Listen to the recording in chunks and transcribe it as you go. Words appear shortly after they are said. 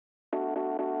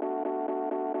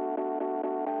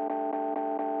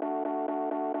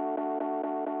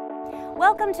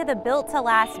Welcome to the Built to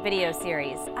Last video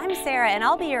series. I'm Sarah and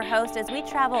I'll be your host as we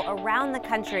travel around the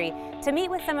country to meet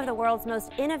with some of the world's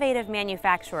most innovative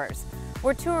manufacturers.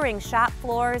 We're touring shop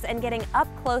floors and getting up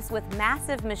close with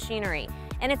massive machinery,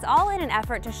 and it's all in an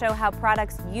effort to show how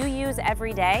products you use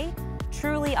every day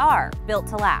truly are built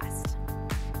to last.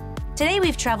 Today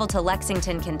we've traveled to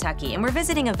Lexington, Kentucky, and we're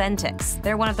visiting Aventics.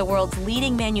 They're one of the world's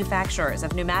leading manufacturers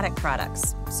of pneumatic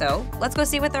products. So let's go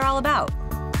see what they're all about.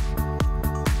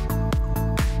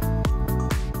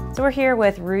 So we're here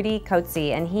with Rudy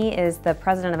Coetzee, and he is the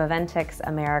president of Aventics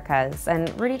Americas. And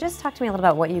Rudy, just talk to me a little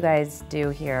about what you guys do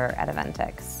here at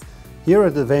Aventics. Here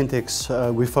at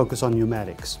Aventics, we focus on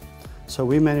pneumatics. So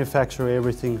we manufacture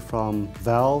everything from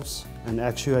valves and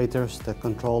actuators that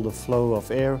control the flow of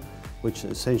air, which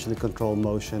essentially control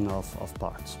motion of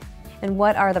parts. And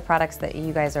what are the products that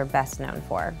you guys are best known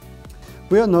for?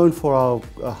 We are known for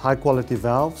our high quality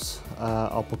valves,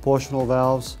 our proportional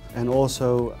valves, and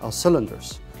also our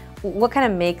cylinders. What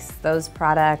kind of makes those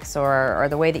products or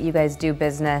the way that you guys do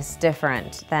business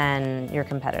different than your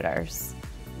competitors?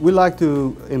 We like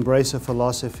to embrace a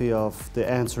philosophy of the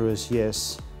answer is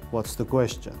yes, what's the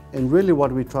question? And really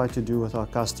what we try to do with our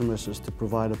customers is to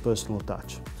provide a personal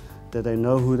touch. That they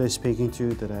know who they're speaking to,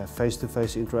 that they have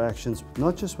face-to-face interactions,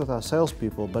 not just with our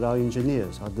salespeople, but our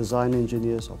engineers, our design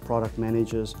engineers, our product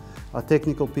managers, our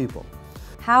technical people.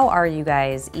 How are you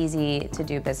guys easy to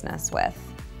do business with?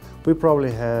 We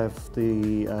probably have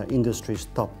the industry's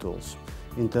top tools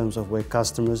in terms of where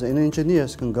customers and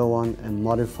engineers can go on and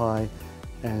modify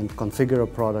and configure a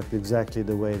product exactly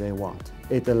the way they want.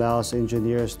 It allows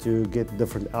engineers to get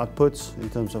different outputs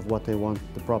in terms of what they want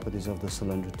the properties of the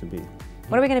cylinder to be.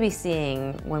 What are we going to be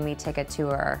seeing when we take a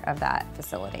tour of that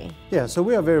facility? Yeah, so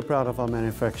we are very proud of our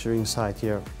manufacturing site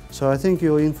here. So I think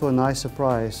you're in for a nice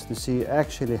surprise to see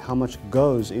actually how much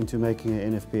goes into making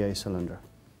an NFPA cylinder.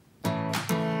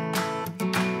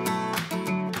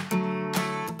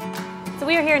 So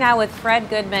we are here now with Fred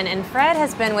Goodman, and Fred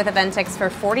has been with Aventics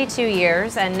for 42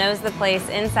 years and knows the place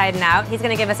inside and out. He's going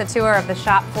to give us a tour of the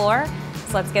shop floor.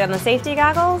 So let's get on the safety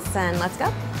goggles and let's go.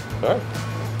 All right.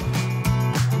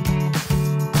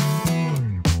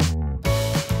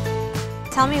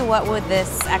 Tell me, what would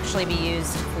this actually be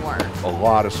used for? A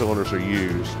lot of cylinders are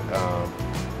used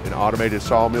in automated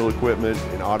sawmill equipment,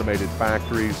 in automated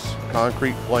factories,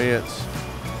 concrete plants,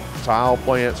 tile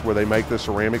plants where they make the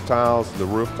ceramic tiles, the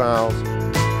roof tiles.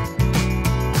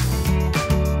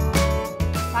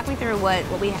 Talk me through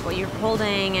what you're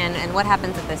holding and what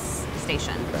happens at this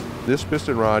station. Okay. This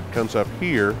piston rod comes up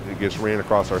here, it gets ran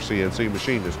across our CNC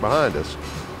machine that's behind us,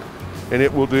 and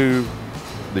it will do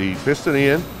the piston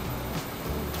end,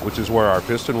 which is where our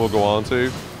piston will go on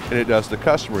to, and it does the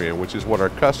customer end, which is what our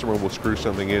customer will screw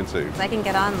something into. I can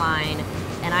get online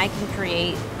and I can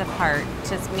create the part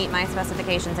to meet my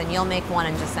specifications, and you'll make one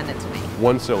and just send it to me.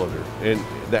 One cylinder, and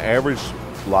the average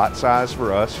lot size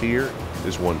for us here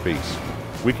is one piece.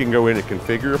 We can go in and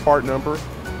configure a part number.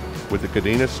 With the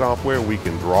CADENAS software, we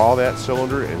can draw that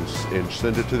cylinder and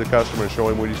send it to the customer and show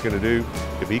him what he's going to do.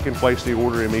 If he can place the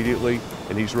order immediately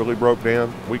and he's really broke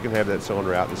down, we can have that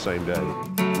cylinder out the same day.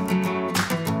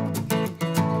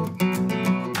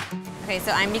 Okay,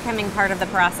 so I'm becoming part of the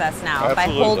process now. Absolutely.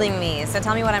 By holding these. So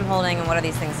tell me what I'm holding and what do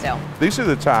these things do? These are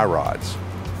the tie rods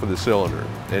for the cylinder,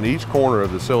 and each corner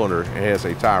of the cylinder has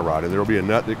a tie rod, and there will be a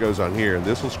nut that goes on here, and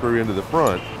this will screw into the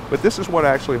front, but this is what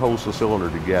actually holds the cylinder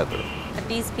together. But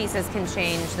these pieces can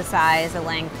change the size, the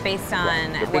length, based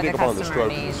on what the upon the customer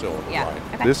stroke needs. of the cylinder. Yeah. Right.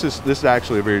 Okay. This is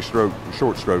actually a very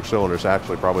short stroke cylinder. It's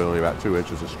actually probably only about 2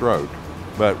 inches of stroke,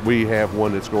 but we have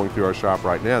one that's going through our shop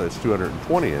right now that's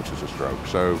 220 inches of stroke,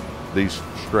 so these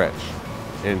stretch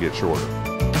and get shorter.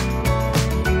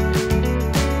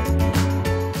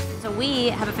 So we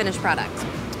have a finished product.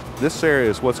 This area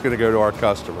is what's going to go to our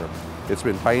customer. It's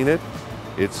been painted,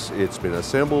 it's been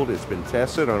assembled, it's been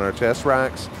tested on our test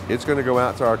racks. It's going to go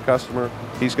out to our customer.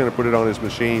 He's going to put it on his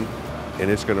machine,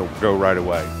 and it's going to go right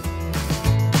away.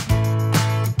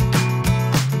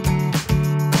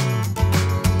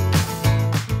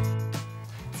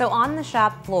 So on the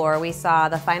shop floor, we saw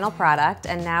the final product,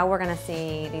 and now we're going to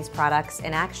see these products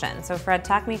in action. So Fred,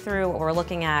 talk me through what we're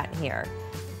looking at here.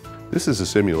 This is a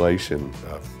simulation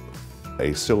of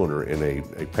a cylinder in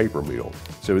a paper mill.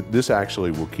 So this actually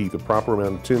will keep the proper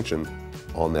amount of tension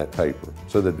on that paper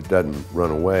so that it doesn't run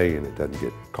away and it doesn't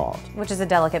get caught. Which is a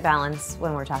delicate balance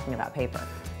when we're talking about paper.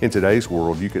 In today's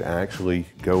world, you could actually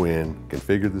go in,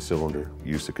 configure the cylinder,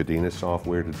 use the CADENAS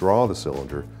software to draw the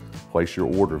cylinder, place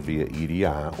your order via EDI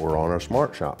or on our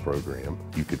Smart Shop program.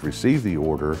 You could receive the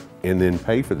order and then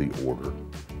pay for the order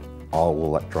all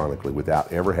electronically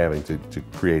without ever having to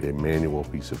create a manual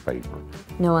piece of paper.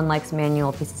 No one likes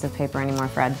manual pieces of paper anymore,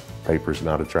 Fred. Paper's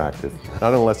not attractive,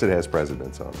 not unless it has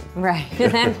presidents on it. Right,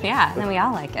 then we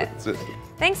all like it. That's it.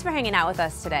 Thanks for hanging out with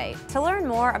us today. To learn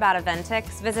more about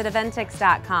Aventics, visit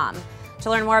Aventics.com. To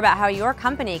learn more about how your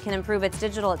company can improve its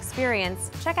digital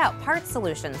experience, check out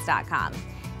PartsSolutions.com.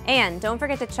 And don't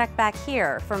forget to check back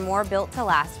here for more Built to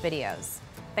Last videos.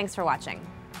 Thanks for watching.